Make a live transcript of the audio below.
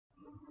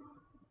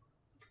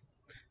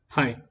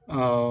Hi,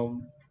 I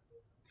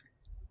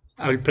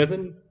will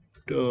present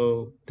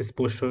this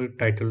poster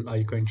titled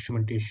IUCAA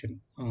Instrumentation.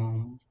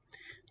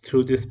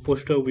 Through this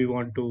poster, we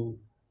want to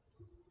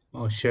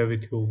share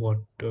with you what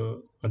are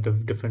the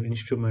different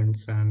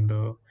instruments and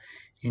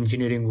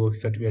engineering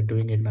works that we are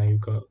doing in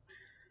IUCAA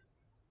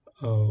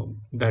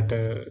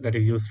that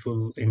is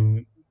useful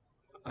in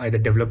either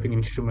developing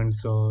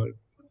instruments or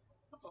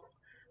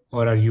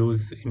are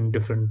used in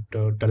different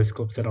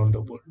telescopes around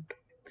the world.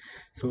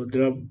 So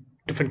there are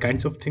different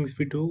kinds of things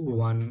we do.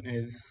 One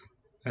is,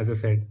 as I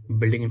said,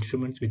 building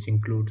instruments, which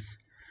includes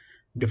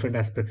different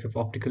aspects of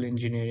optical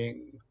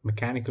engineering,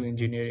 mechanical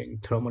engineering,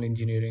 thermal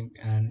engineering,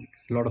 and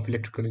a lot of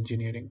electrical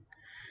engineering.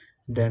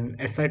 Then,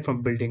 aside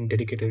from building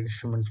dedicated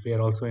instruments, we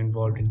are also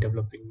involved in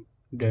developing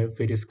the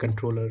various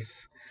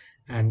controllers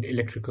and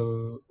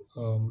electrical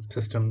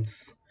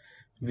systems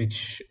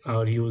which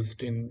are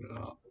used in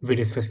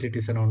various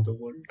facilities around the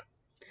world.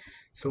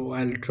 So,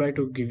 I'll try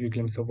to give you a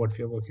glimpse of what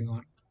we are working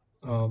on.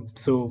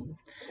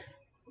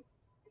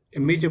 A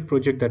major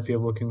project that we are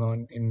working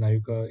on in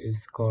IUCAA is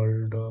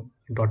called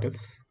DOTIS,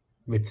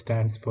 which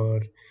stands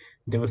for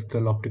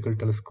Devastal Optical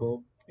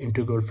Telescope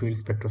Integral Field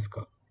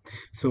Spectroscope.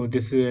 So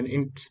this is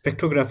an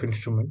spectrograph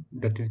instrument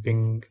that is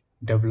being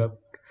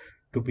developed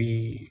to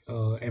be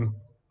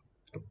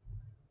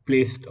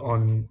placed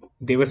on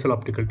Devastal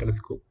Optical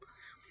Telescope.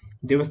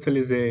 Devastal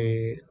is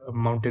a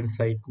mountain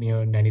site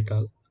near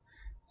Nainital,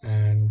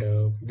 and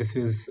this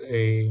is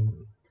a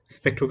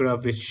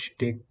spectrograph which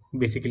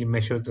basically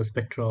measures the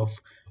spectra of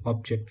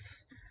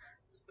objects.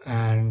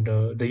 And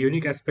the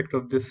unique aspect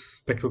of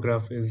this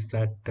spectrograph is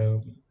that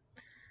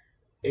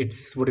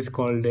it's what is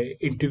called a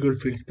integral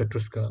field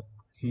spectroscope.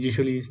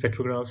 Usually,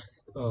 spectrographs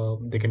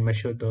they can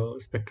measure the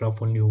spectra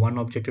of only one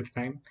object at a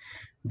time,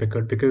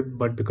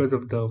 because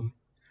of the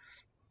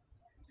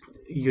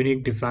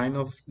unique design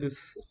of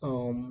this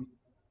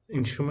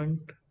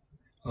instrument.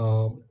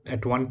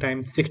 At one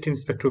time, 16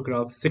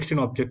 spectrographs, 16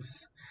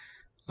 objects.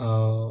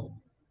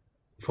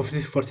 For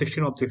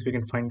 16 objects, we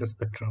can find the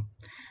spectrum.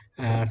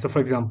 So, for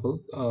example,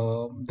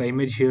 the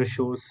image here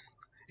shows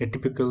a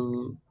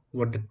typically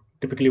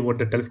what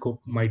the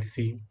telescope might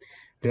see.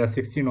 There are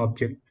 16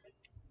 objects,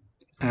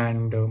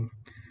 and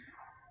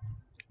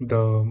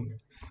the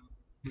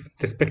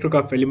the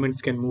spectrograph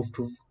elements can move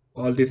to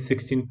all these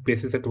 16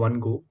 places at one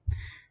go,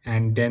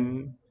 and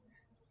then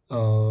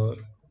uh,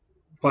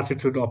 pass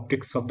it through the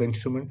optics of the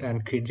instrument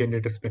and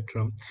generate a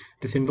spectrum.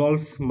 This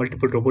involves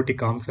multiple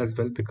robotic arms as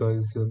well,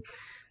 because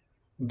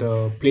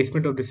the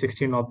placement of the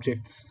 16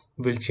 objects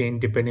will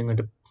change depending on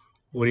the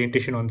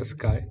orientation on the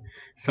sky.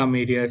 Some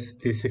areas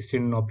the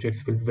 16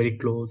 objects will be very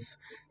close,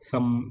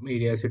 some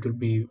areas it will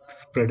be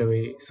spread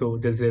away. So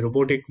there's a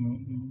robotic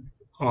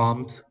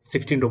arms,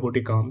 16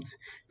 robotic arms,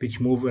 which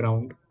move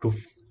around to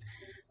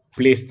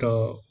place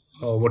the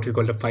what we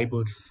call the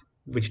fibers,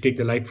 which take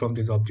the light from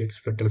these objects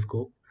to the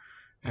telescope,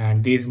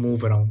 and these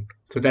move around.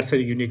 So that's a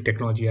unique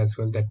technology as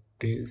well that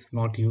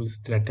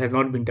has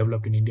not been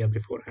developed in India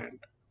beforehand.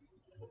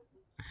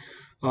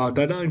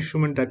 The other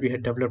instrument that we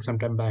had developed some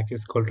time back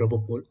is called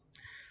RoboPol.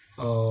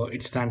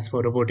 It stands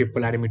for Robotic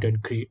Polarimeter in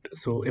Crete.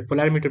 So a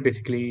polarimeter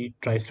basically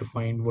tries to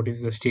find what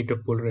is the state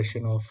of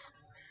polarization of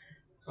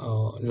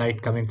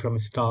light coming from a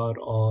star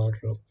or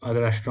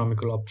other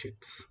astronomical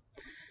objects.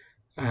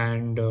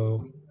 And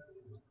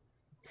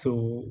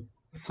so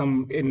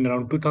some in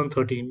around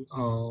 2013,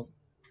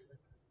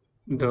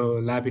 the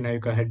lab in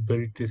IUCAA had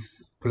built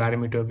this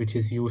polarimeter, which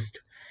is used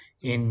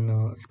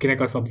in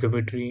Skinekas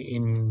Observatory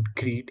in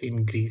Crete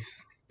in Greece.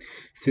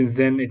 Since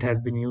then, it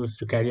has been used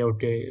to carry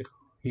out a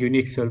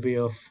unique survey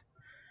of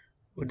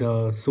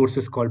the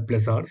sources called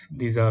blazars.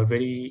 These are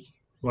very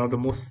one of the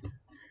most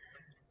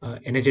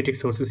energetic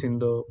sources in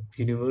the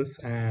universe,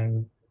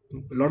 and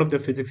a lot of the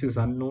physics is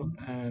unknown.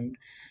 And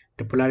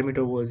the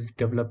polarimeter was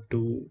developed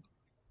to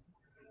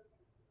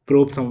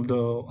probe some of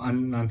the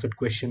unanswered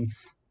questions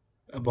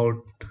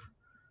about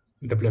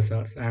the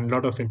blazars, and a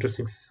lot of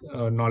interesting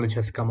knowledge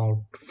has come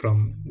out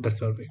from the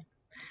survey.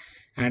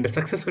 And a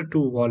successor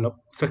to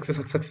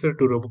successor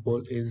to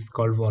Robopol is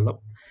called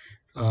Wallop.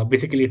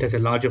 Basically, it has a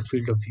larger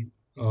field of view.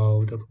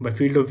 By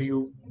field of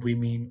view, we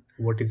mean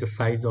what is the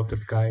size of the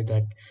sky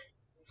that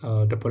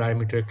the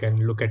polarimeter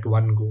can look at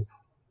one go.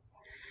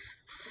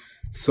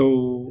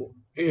 So,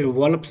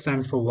 Wallop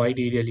stands for Wide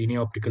Area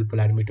Linear Optical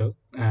Polarimeter,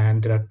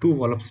 and there are two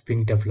Wallops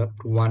being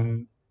developed.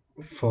 One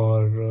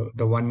for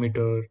the 1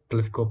 meter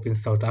telescope in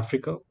South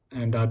Africa,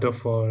 and the other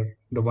for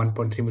the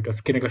 1.3 meter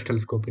Skinekas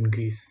telescope in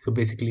Greece. So,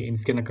 basically, in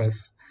Skinekas,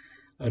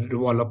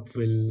 Wallop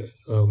will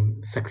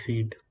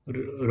succeed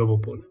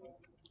Robopol.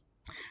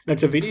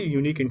 That's a very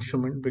unique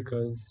instrument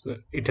because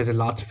it has a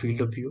large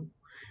field of view,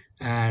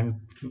 and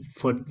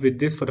for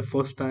the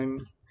first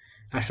time,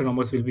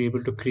 astronomers will be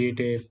able to create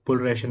a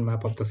polarization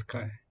map of the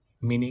sky.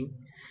 Meaning,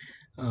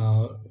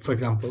 for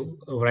example,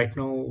 right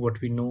now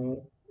what we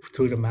know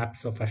through the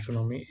maps of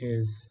astronomy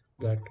is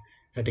that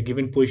at a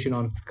given position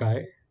on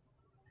sky,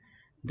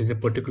 there's a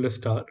particular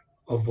star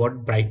of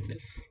what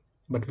brightness,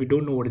 but we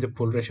don't know what is the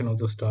polarization of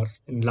those stars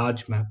in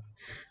large map.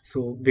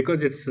 So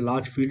because it's a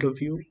large field of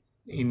view,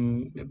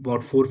 in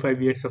about 4 or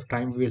 5 years of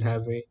time, we will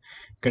have a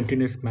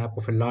continuous map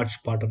of a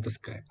large part of the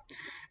sky.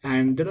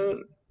 And there are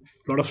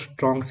a lot of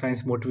strong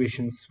science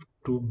motivations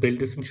to build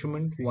this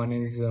instrument. One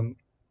is,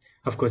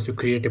 of course, to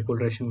create a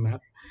polarization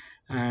map.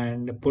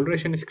 And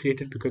polarization is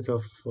created because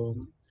of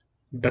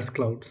dust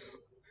clouds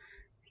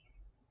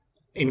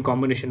in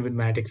combination with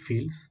magnetic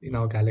fields in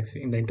our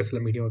galaxy, in the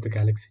interstellar medium of the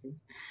galaxy.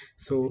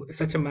 So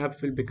such a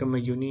map will become a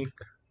unique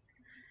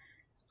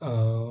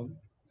uh,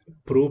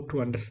 probe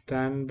to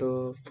understand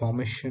the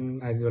formation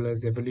as well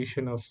as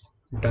evolution of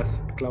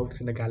dust clouds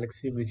in the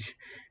galaxy,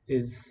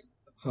 is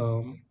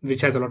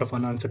which has a lot of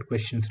unanswered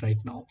questions right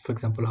now. For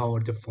example, how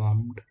are they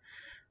formed?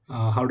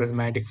 How does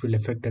magnetic field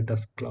affect the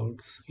dust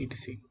clouds,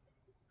 etc.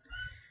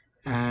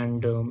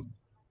 And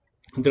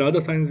there are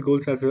other science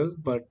goals as well,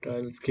 but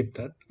I'll skip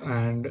that.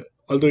 And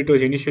although it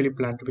was initially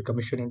planned to be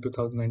commissioned in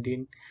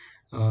 2019,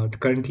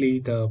 currently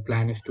the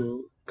plan is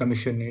to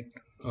commission it,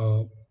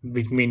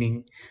 which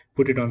meaning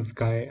put it on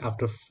sky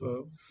after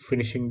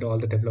finishing all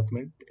the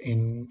development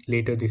in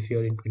later this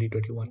year in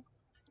 2021.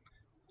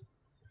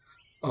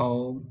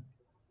 Um,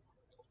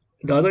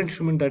 the other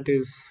instrument that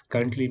is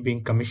currently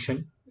being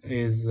commissioned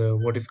is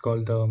what is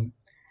called the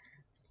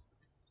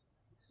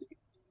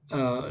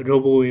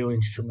RoboAO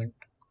instrument.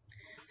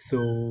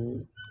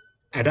 So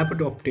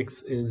adaptive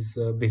optics is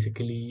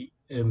basically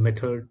a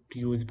method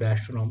used by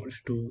astronomers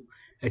to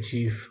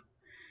achieve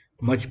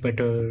much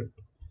better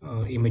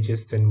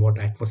images than what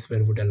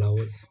atmosphere would allow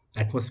us.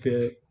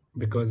 Atmosphere,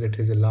 because it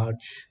is a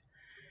large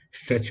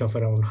stretch of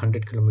around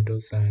 100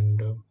 kilometers,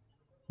 and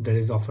there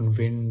is often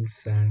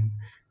winds and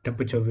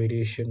temperature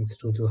variations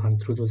through those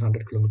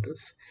 100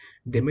 kilometers.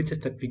 The images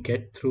that we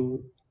get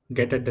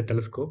at the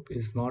telescope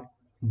is not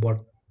what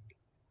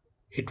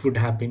it would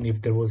have been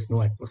if there was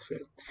no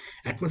atmosphere.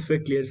 Atmosphere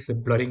creates a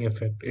blurring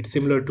effect. It's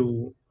similar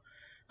to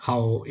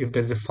how if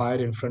there's a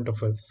fire in front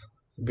of us,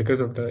 because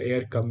of the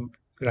air come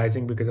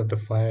rising because of the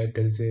fire,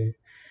 there is a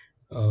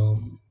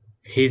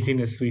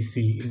haziness we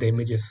see in the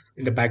images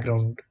in the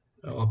background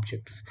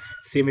objects.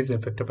 Same is the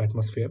effect of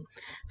atmosphere.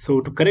 So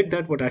to correct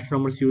that, what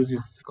astronomers use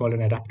is called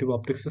an adaptive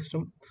optics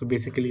system. So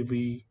basically,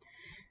 we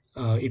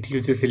it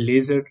uses a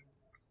laser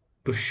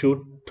to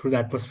shoot through the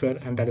atmosphere,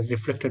 and that is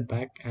reflected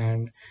back.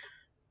 And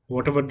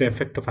whatever the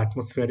effect of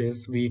atmosphere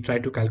is, we try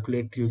to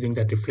calculate using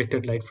that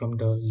reflected light from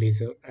the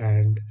laser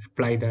and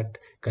apply that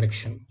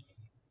correction.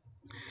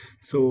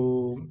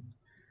 So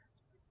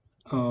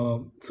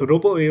so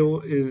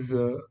RoboAO is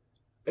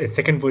a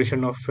second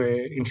version of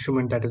an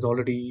instrument that is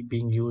already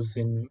being used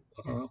in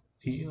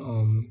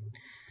um,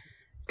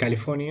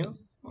 California,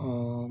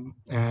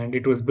 and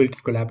it was built in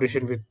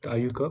collaboration with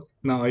IUCAA.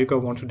 Now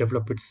IUCAA wants to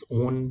develop its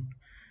own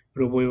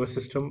RoboAO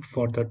system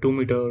for the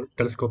 2-meter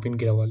telescope in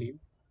Giravali.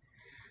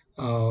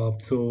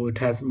 So it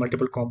has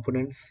multiple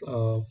components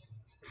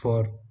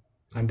for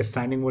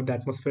understanding what the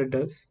atmosphere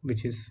does,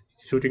 which is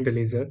shooting the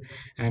laser.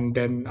 And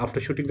then after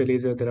shooting the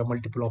laser, there are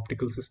multiple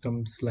optical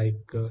systems like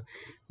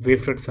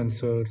wavefront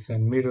sensors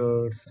and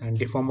mirrors and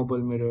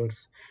deformable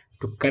mirrors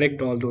to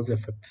correct all those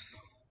effects.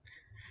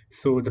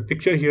 So the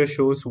picture here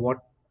shows what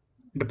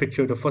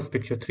the first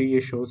picture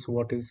 3A shows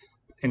what is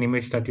an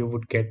image that you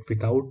would get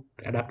without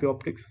adaptive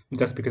optics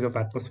just because of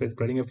atmospheric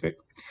blurring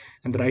effect,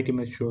 and the right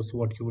image shows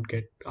what you would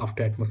get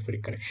after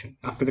atmospheric correction,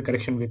 after the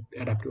correction with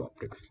adaptive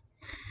optics.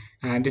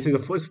 And this is the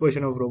first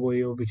version of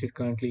RoboAO, which is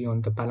currently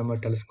on the Palomar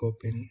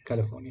telescope in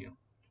California.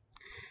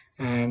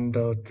 And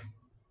the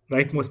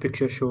rightmost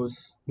picture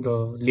shows the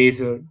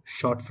laser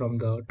shot from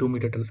the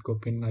 2-meter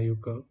telescope in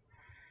IUCAA.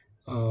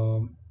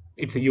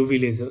 It's a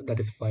UV laser that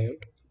is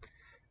fired.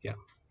 Yeah.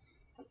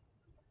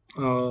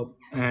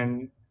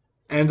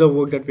 And the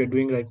work that we're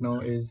doing right now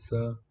is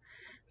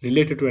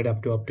related to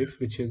adaptive optics,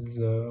 which is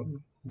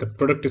the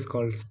product is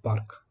called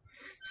Spark.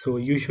 So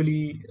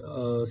usually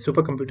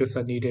supercomputers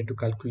are needed to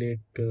calculate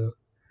the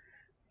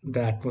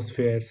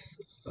atmosphere's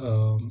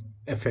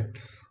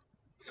effects.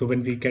 So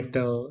when we get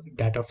the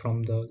data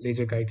from the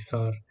laser guide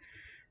SAR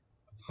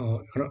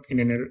in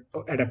an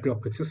adaptive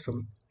optics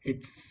system,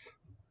 it's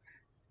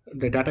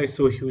the data is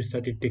so huge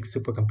that it takes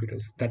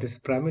supercomputers. That is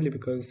primarily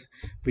because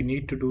we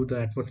need to do the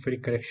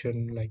atmospheric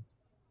correction like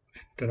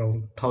at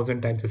around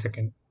 1,000 times a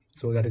second.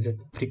 So that is a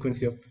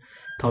frequency of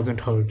 1,000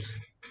 hertz.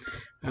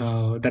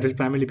 That is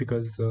primarily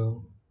because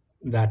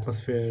the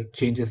atmosphere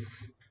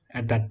changes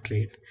at that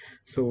rate.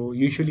 So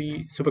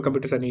usually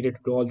supercomputers are needed to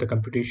do all the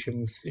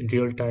computations in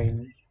real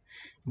time,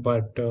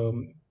 but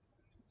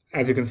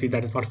as you can see,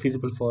 that is not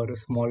feasible for a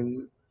small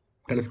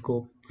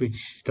telescope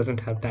which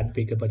doesn't have that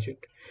big a budget.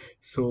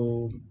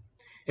 So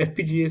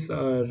FPGAs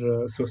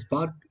are so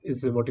Spark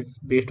is what is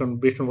based on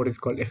what is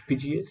called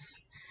FPGAs,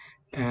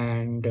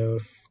 and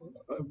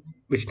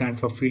which stands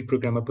for free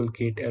programmable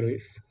gate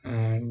arrays,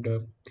 and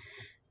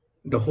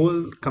the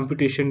whole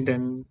computation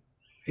then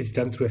is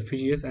done through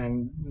FPGAs,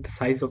 and the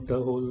size of the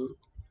whole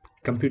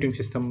computing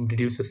system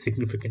reduces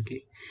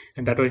significantly,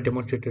 and that was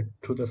demonstrated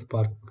through the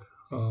Spark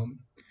um,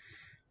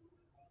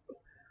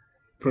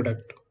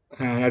 product.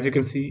 And as you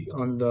can see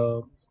on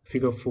the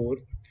figure 4,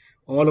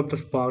 all of the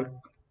Spark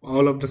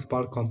all of the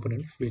spark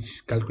components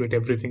which calculate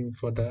everything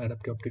for the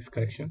adaptive optics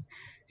correction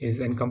is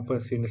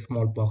encompassed in a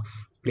small box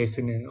placed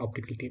in an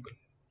optical table.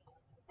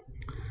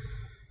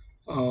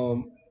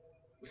 Um,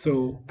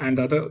 so and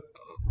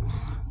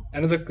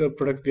another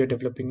product we are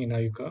developing in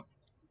IUCAA,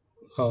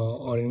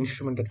 or an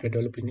instrument that we're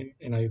developing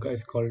in IUCAA,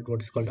 is called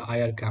what is called the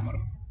IR camera.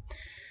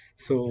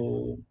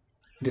 So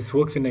this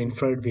works in the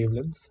infrared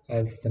wavelengths,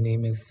 as the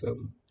name is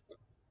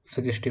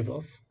suggestive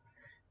of,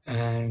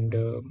 and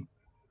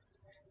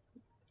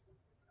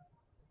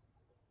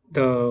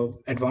the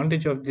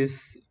advantage of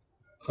this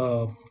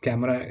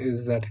camera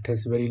is that it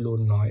has very low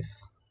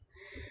noise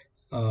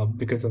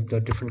because of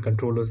the different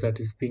controllers that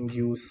is being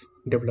used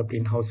developed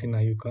in-house in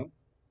IUCAA,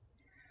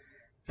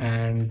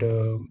 and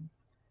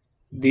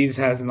these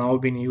has now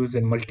been used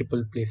in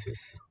multiple places.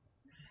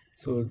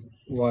 So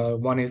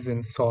one is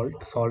in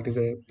SALT. SALT is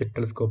a big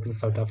telescope in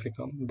South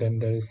Africa. Then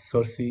there is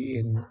Cersei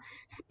in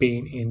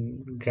Spain,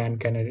 in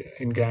Grand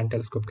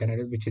Telescope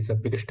Canada, which is the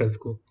biggest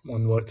telescope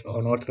on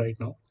Earth right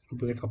now,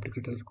 biggest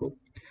optical telescope.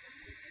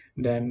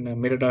 Then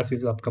Miradas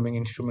is the upcoming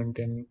instrument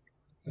in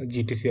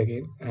GTC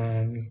again,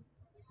 and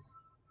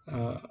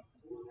uh,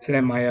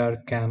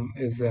 LMIR cam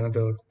is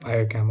another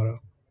IR camera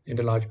in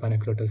the Large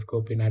Binocular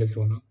Telescope in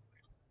Arizona.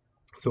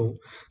 So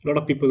a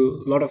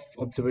lot of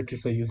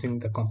observatories are using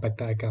the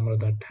compact eye camera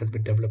that has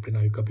been developed in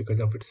IUCAA because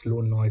of its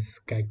low noise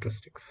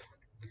characteristics.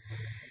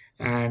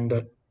 And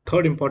the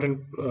third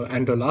important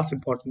and the last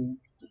important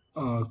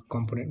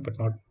component, but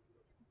not,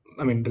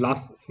 I mean, the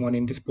last one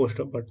in this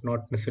poster, but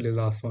not necessarily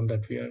the last one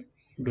that we are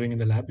doing in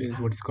the lab, is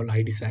what is called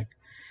IDSAC,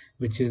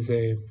 which is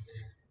a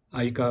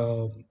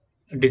IUCAA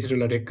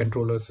digital array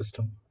controller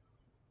system.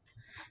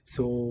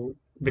 So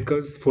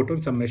because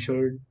photons are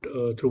measured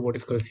through what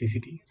is called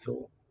CCD,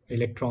 so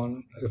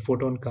the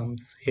photon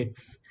comes,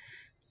 hits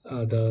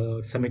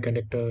the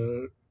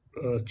semiconductor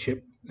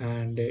chip,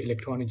 and the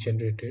electron is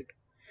generated.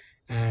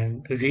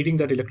 And reading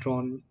that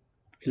electron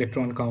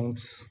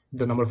counts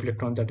the number of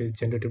electrons that is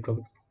generated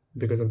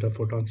because of the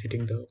photons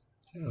hitting the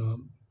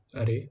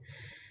array.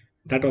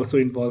 That also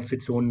involves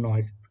its own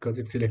noise because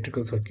it's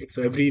electrical circuit.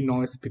 So every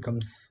noise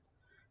becomes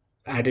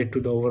added to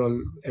the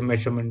overall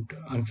measurement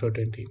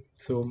uncertainty.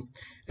 So,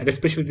 and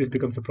especially this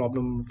becomes a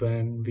problem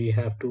when we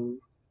have to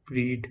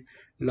read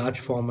large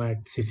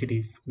format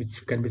CCDs,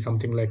 which can be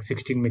something like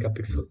 16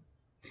 megapixel.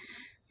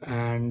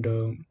 And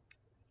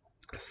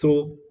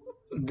so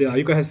the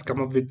IUCAA has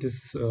come up with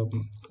this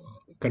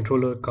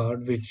controller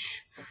card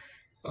which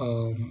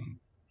um,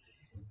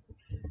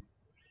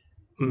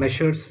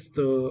 measures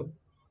the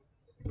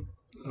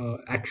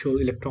actual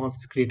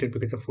electrons created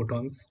because of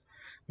photons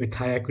with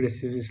high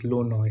accuracy with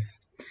low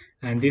noise.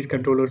 And these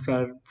controllers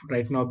are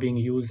right now being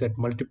used at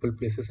multiple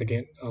places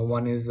again.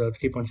 One is a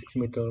 3.6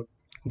 meter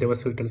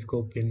Devasal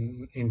telescope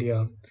in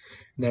India,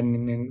 then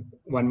in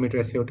 1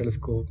 meter SAO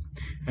telescope,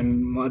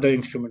 and other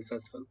instruments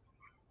as well.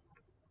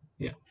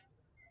 Yeah,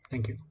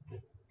 thank you.